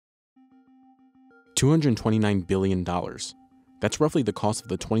$229 billion. That's roughly the cost of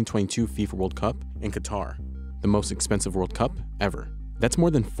the 2022 FIFA World Cup in Qatar, the most expensive World Cup ever. That's more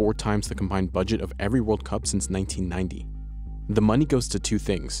than 4 times the combined budget of every World Cup since 1990. The money goes to 2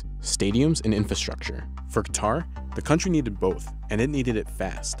 things: stadiums and infrastructure. For Qatar, the country needed both, and it needed it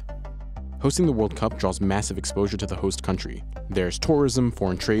fast. Hosting the World Cup draws massive exposure to the host country. There's tourism,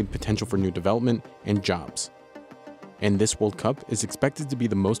 foreign trade, potential for new development, and jobs. And this World Cup is expected to be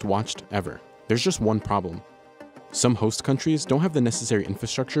the most watched ever. There's just one problem. Some host countries don't have the necessary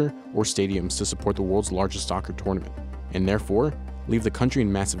infrastructure or stadiums to support the world's largest soccer tournament, and therefore leave the country in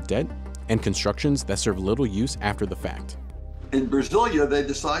massive debt and constructions that serve little use after the fact. In Brasilia, they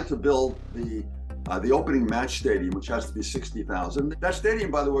decide to build the opening match stadium, which has to be 60,000. That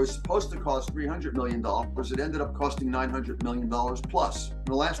stadium, by the way, was supposed to cost $300 million. It ended up costing $900 million plus. And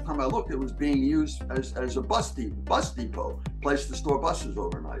the last time I looked, it was being used as a bus depot, place to store buses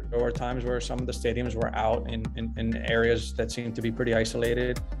overnight. There were times where some of the stadiums were out in areas that seemed to be pretty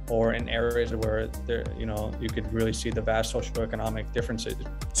isolated, or in areas where you could really see the vast socioeconomic differences.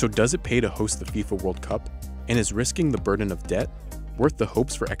 So does it pay to host the FIFA World Cup? And is risking the burden of debt worth the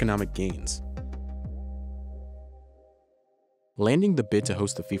hopes for economic gains? Landing the bid to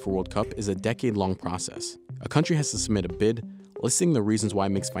host the FIFA World Cup is a decade-long process. A country has to submit a bid, listing the reasons why it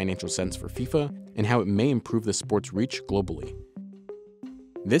makes financial sense for FIFA and how it may improve the sport's reach globally.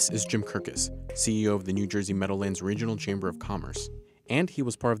 This is Jim Kirkus, CEO of the New Jersey Meadowlands Regional Chamber of Commerce, and he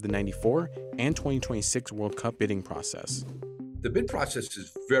was part of the '94 and 2026 World Cup bidding process. The bid process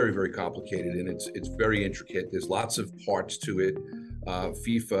is very, very complicated, and it's very intricate. There's lots of parts to it.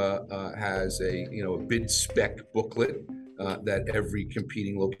 FIFA has a bid spec booklet that every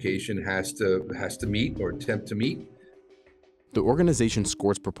competing location has to meet or attempt to meet. The organization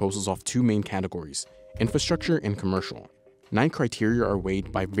scores proposals off 2 main categories: infrastructure and commercial. 9 criteria are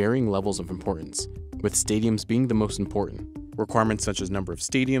weighed by varying levels of importance, with stadiums being the most important. Requirements such as number of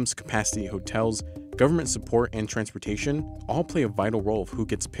stadiums, capacity, hotels, government support, and transportation all play a vital role of who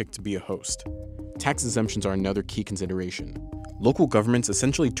gets picked to be a host. Tax exemptions are another key consideration. Local governments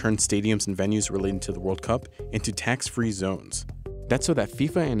essentially turn stadiums and venues relating to the World Cup into tax-free zones. That's so that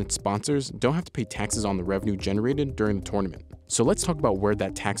FIFA and its sponsors don't have to pay taxes on the revenue generated during the tournament. So let's talk about where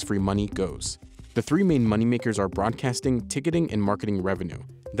that tax-free money goes. The 3 main moneymakers are broadcasting, ticketing, and marketing revenue.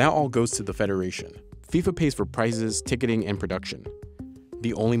 That all goes to the federation. FIFA pays for prizes, ticketing, and production.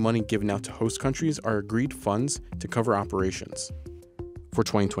 The only money given out to host countries are agreed funds to cover operations. For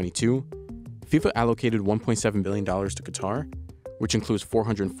 2022, FIFA allocated $1.7 billion to Qatar, which includes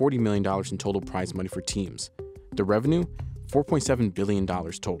 $440 million in total prize money for teams. The revenue, $4.7 billion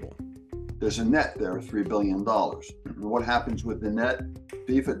total. There's a net there of $3 billion. And what happens with the net?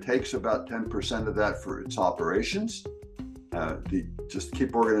 FIFA takes about 10% of that for its operations, just to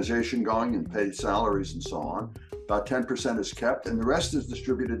keep organization going and pay salaries and so on. About 10% is kept, and the rest is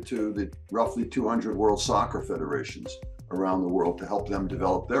distributed to the roughly 200 world soccer federations around the world to help them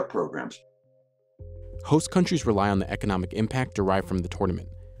develop their programs. Host countries rely on the economic impact derived from the tournament.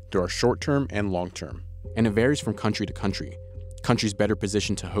 There are short-term and long-term, and it varies from country to country. Countries better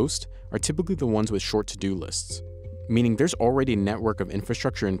positioned to host are typically the ones with short to-do lists, meaning there's already a network of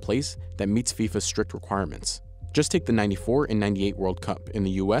infrastructure in place that meets FIFA's strict requirements. Just take the '94 and '98 World Cup in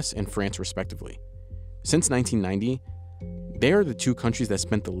the US and France respectively. Since 1990, they are the 2 countries that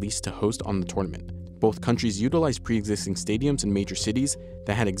spent the least to host on the tournament. Both countries utilized pre-existing stadiums in major cities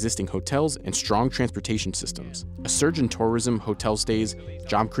that had existing hotels and strong transportation systems. A surge in tourism, hotel stays,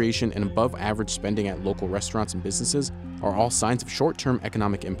 job creation, and above-average spending at local restaurants and businesses are all signs of short-term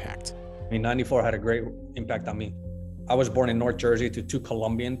economic impact. '94 had a great impact on me. I was born in North Jersey to 2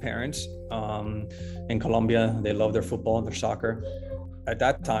 Colombian parents. In Colombia, they love their football and their soccer. At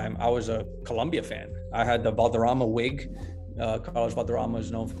that time, I was a Colombia fan. I had the Valderrama wig. Carlos Valderrama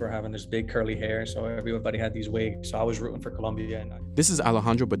is known for having this big curly hair, so everybody had these wigs. So I was rooting for Colombia. This is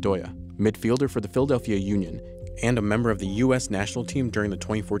Alejandro Bedoya, midfielder for the Philadelphia Union and a member of the U.S. national team during the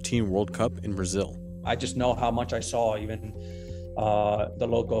 2014 World Cup in Brazil. I just know how much I saw even the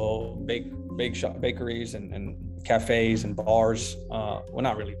local bakeries and cafes and bars. Well,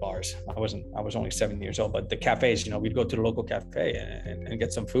 not really bars. I was only 7 years old, but the cafes, we'd go to the local cafe and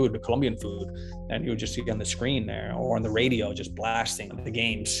get some food, the Colombian food, and you would just see on the screen there or on the radio just blasting the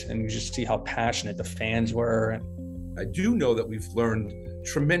games, and you just see how passionate the fans were. I do know that we've learned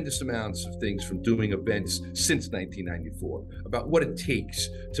tremendous amounts of things from doing events since 1994 about what it takes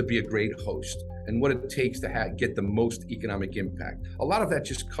to be a great host and what it takes to get the most economic impact. A lot of that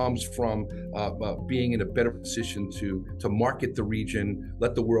just comes from being in a better position to market the region,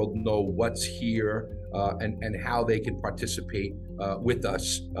 let the world know what's here, and how they can participate with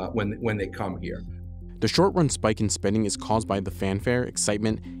us when they come here. The short-run spike in spending is caused by the fanfare,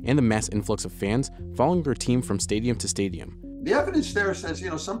 excitement, and the mass influx of fans following their team from stadium to stadium. The evidence there says,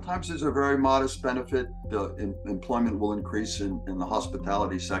 sometimes there's a very modest benefit. The employment will increase in the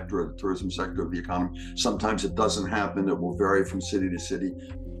hospitality sector or the tourism sector of the economy. Sometimes it doesn't happen. It will vary from city to city.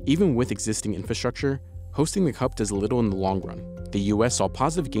 Even with existing infrastructure, hosting the Cup does little in the long run. The US saw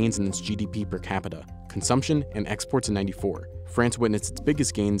positive gains in its GDP per capita, consumption, and exports in '94. France witnessed its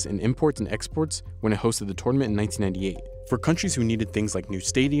biggest gains in imports and exports when it hosted the tournament in 1998. For countries who needed things like new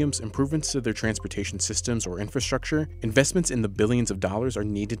stadiums, improvements to their transportation systems or infrastructure, investments in the billions of dollars are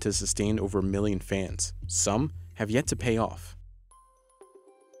needed to sustain over 1 million fans. Some have yet to pay off.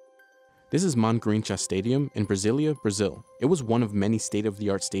 This is Manguinhos Stadium in Brasilia, Brazil. It was one of many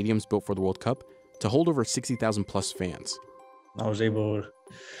state-of-the-art stadiums built for the World Cup to hold over 60,000 plus fans. I was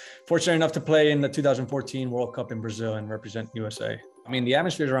fortunate enough to play in the 2014 World Cup in Brazil and represent USA. I mean, the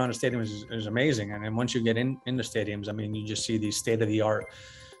atmosphere around the stadium is amazing. And then once you get in the stadiums, I mean, you just see these state-of-the-art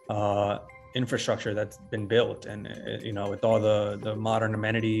infrastructure that's been built, and with all the modern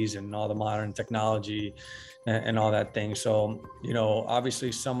amenities and all the modern technology and all that thing. So,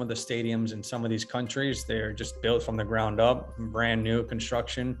 obviously some of the stadiums in some of these countries, they're just built from the ground up, brand new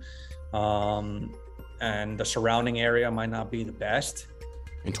construction. And the surrounding area might not be the best.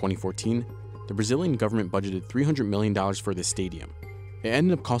 In 2014, the Brazilian government budgeted $300 million for this stadium. It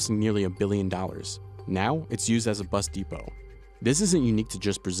ended up costing nearly $1 billion. Now, it's used as a bus depot. This isn't unique to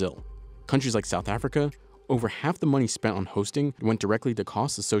just Brazil. Countries like South Africa, over half the money spent on hosting went directly to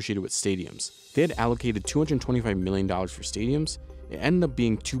costs associated with stadiums. They had allocated $225 million for stadiums. It ended up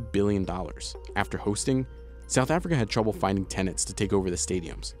being $2 billion. After hosting, South Africa had trouble finding tenants to take over the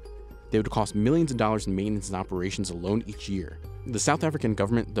stadiums. They would cost millions of dollars in maintenance and operations alone each year. The South African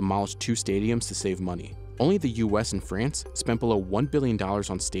government demolished 2 stadiums to save money. Only the US and France spent below $1 billion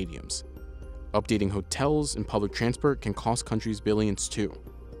on stadiums. Updating hotels and public transport can cost countries billions too.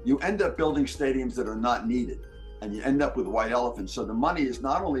 You end up building stadiums that are not needed, and you end up with white elephants. So the money is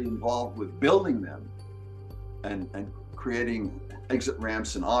not only involved with building them and creating exit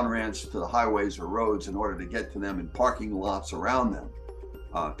ramps and on-ramps to the highways or roads in order to get to them, and parking lots around them.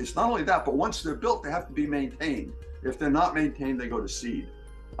 It's not only that, but once they're built, they have to be maintained. If they're not maintained, they go to seed,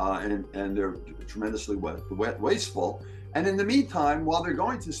 and they're tremendously wasteful. And in the meantime, while they're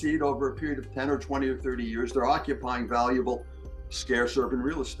going to seed over a period of 10 or 20 or 30 years, they're occupying valuable, scarce urban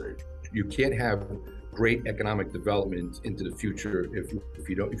real estate. You can't have great economic development into the future if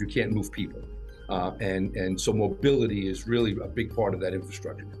you can't move people. And so mobility is really a big part of that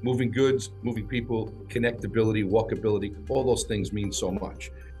infrastructure. Moving goods, moving people, connectability, walkability, all those things mean so much.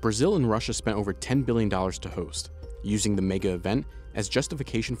 Brazil and Russia spent over $10 billion to host, using the mega event as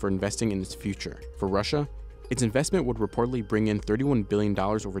justification for investing in its future. For Russia, its investment would reportedly bring in $31 billion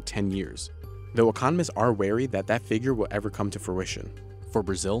over 10 years, though economists are wary that that figure will ever come to fruition. For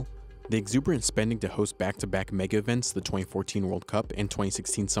Brazil, the exuberant spending to host back-to-back mega events, the 2014 World Cup and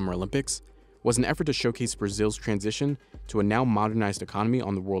 2016 Summer Olympics, was an effort to showcase Brazil's transition to a now modernized economy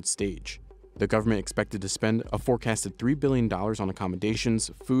on the world stage. The government expected to spend a forecasted $3 billion on accommodations,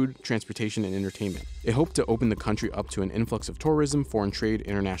 food, transportation, and entertainment. It hoped to open the country up to an influx of tourism, foreign trade,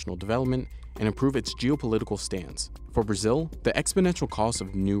 international development, and improve its geopolitical stance. For Brazil, the exponential cost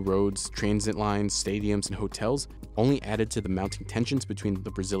of new roads, transit lines, stadiums, and hotels only added to the mounting tensions between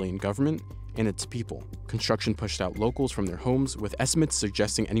the Brazilian government and its people. Construction pushed out locals from their homes, with estimates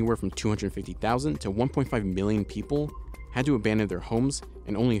suggesting anywhere from 250,000 to 1.5 million people had to abandon their homes,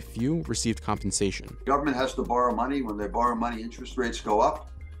 and only a few received compensation. Government has to borrow money. When they borrow money, interest rates go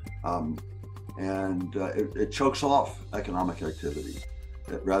up, and it chokes off economic activity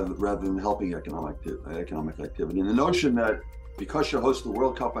rather than helping economic activity. And the notion that because you host the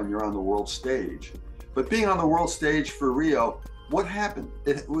World Cup and you're on the world stage, but being on the world stage for Rio, what happened?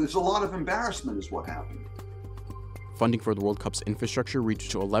 It was a lot of embarrassment is what happened. Funding for the World Cup's infrastructure reached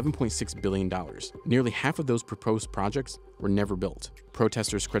to $11.6 billion. Nearly half of those proposed projects were never built.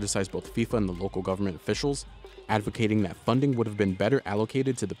 Protesters criticized both FIFA and the local government officials, advocating that funding would have been better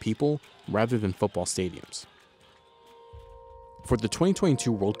allocated to the people rather than football stadiums. For the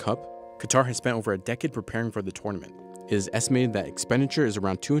 2022 World Cup, Qatar has spent over a decade preparing for the tournament. It is estimated that expenditure is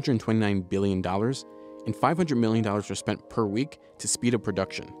around $229 billion, and $500 million are spent per week to speed up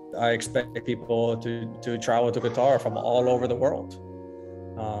production. I expect people to travel to Qatar from all over the world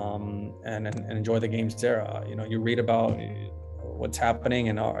and enjoy the games there. You read about what's happening,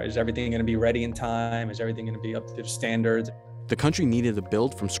 and is everything going to be ready in time? Is everything going to be up to standards? The country needed a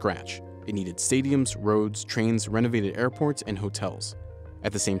build from scratch. It needed stadiums, roads, trains, renovated airports, and hotels.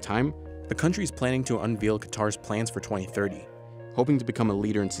 At the same time, the country is planning to unveil Qatar's plans for 2030. hoping to become a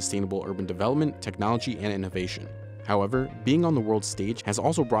leader in sustainable urban development, technology, and innovation. However, being on the world stage has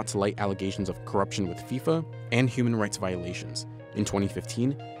also brought to light allegations of corruption with FIFA and human rights violations. In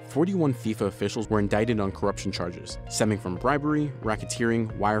 2015, 41 FIFA officials were indicted on corruption charges, stemming from bribery,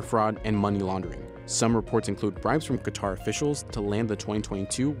 racketeering, wire fraud, and money laundering. Some reports include bribes from Qatar officials to land the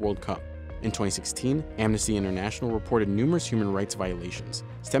 2022 World Cup. In 2016, Amnesty International reported numerous human rights violations,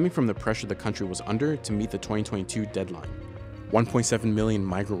 stemming from the pressure the country was under to meet the 2022 deadline. 1.7 million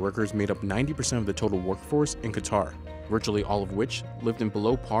migrant workers made up 90% of the total workforce in Qatar, virtually all of which lived in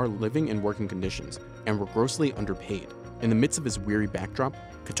below par living and working conditions and were grossly underpaid. In the midst of this weary backdrop,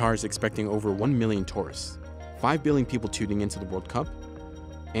 Qatar is expecting over 1 million tourists, 5 billion people tuning into the World Cup,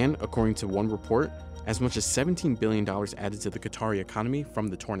 and, according to one report, as much as $17 billion added to the Qatari economy from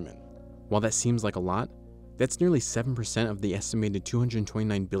the tournament. While that seems like a lot, that's nearly 7% of the estimated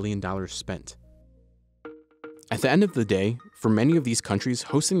 $229 billion spent. At the end of the day, for many of these countries,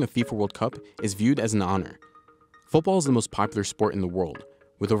 hosting the FIFA World Cup is viewed as an honor. Football is the most popular sport in the world,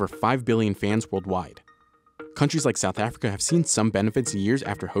 with over 5 billion fans worldwide. Countries like South Africa have seen some benefits years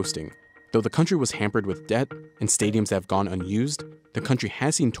after hosting. Though the country was hampered with debt and stadiums that have gone unused, the country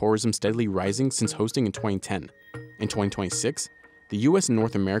has seen tourism steadily rising since hosting in 2010. In 2026, the US and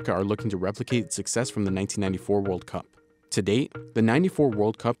North America are looking to replicate its success from the 1994 World Cup. To date, the 94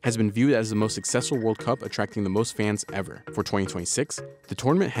 World Cup has been viewed as the most successful World Cup, attracting the most fans ever. For 2026, the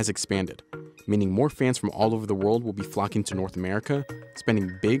tournament has expanded, meaning more fans from all over the world will be flocking to North America,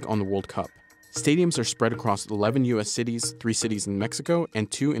 spending big on the World Cup. Stadiums are spread across 11 US cities, 3 cities in Mexico,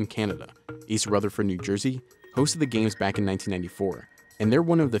 and 2 in Canada. East Rutherford, New Jersey, hosted the games back in 1994, and they're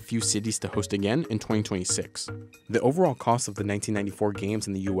one of the few cities to host again in 2026. The overall cost of the 1994 games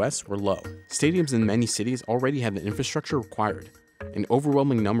in the US were low. Stadiums in many cities already had the infrastructure required. An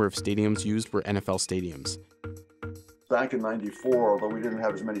overwhelming number of stadiums used were NFL stadiums. Back in '94, although we didn't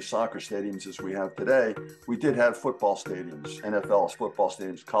have as many soccer stadiums as we have today, we did have football stadiums, NFL football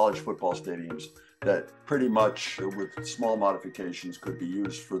stadiums, college football stadiums that pretty much, with small modifications, could be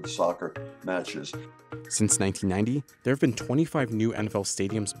used for the soccer matches. Since 1990, there have been 25 new NFL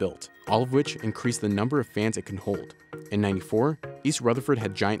stadiums built, all of which increased the number of fans it can hold. In '94, East Rutherford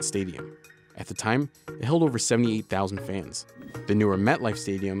had Giant Stadium. At the time, it held over 78,000 fans. The newer MetLife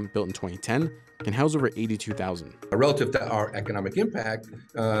Stadium, built in 2010, can house over 82,000. Relative to our economic impact,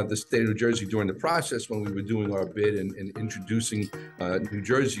 the state of New Jersey, during the process when we were doing our bid and introducing New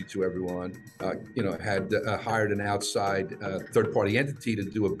Jersey to everyone, had hired an outside third-party entity to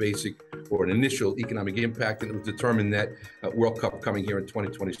do a basic or an initial economic impact, and it was determined that World Cup coming here in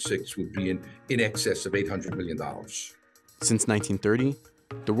 2026 would be in excess of $800 million. Since 1930,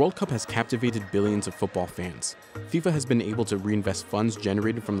 the World Cup has captivated billions of football fans. FIFA has been able to reinvest funds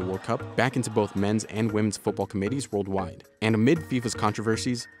generated from the World Cup back into both men's and women's football committees worldwide. And amid FIFA's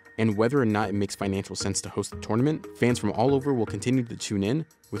controversies, and whether or not it makes financial sense to host the tournament, fans from all over will continue to tune in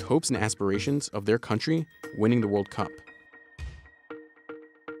with hopes and aspirations of their country winning the World Cup.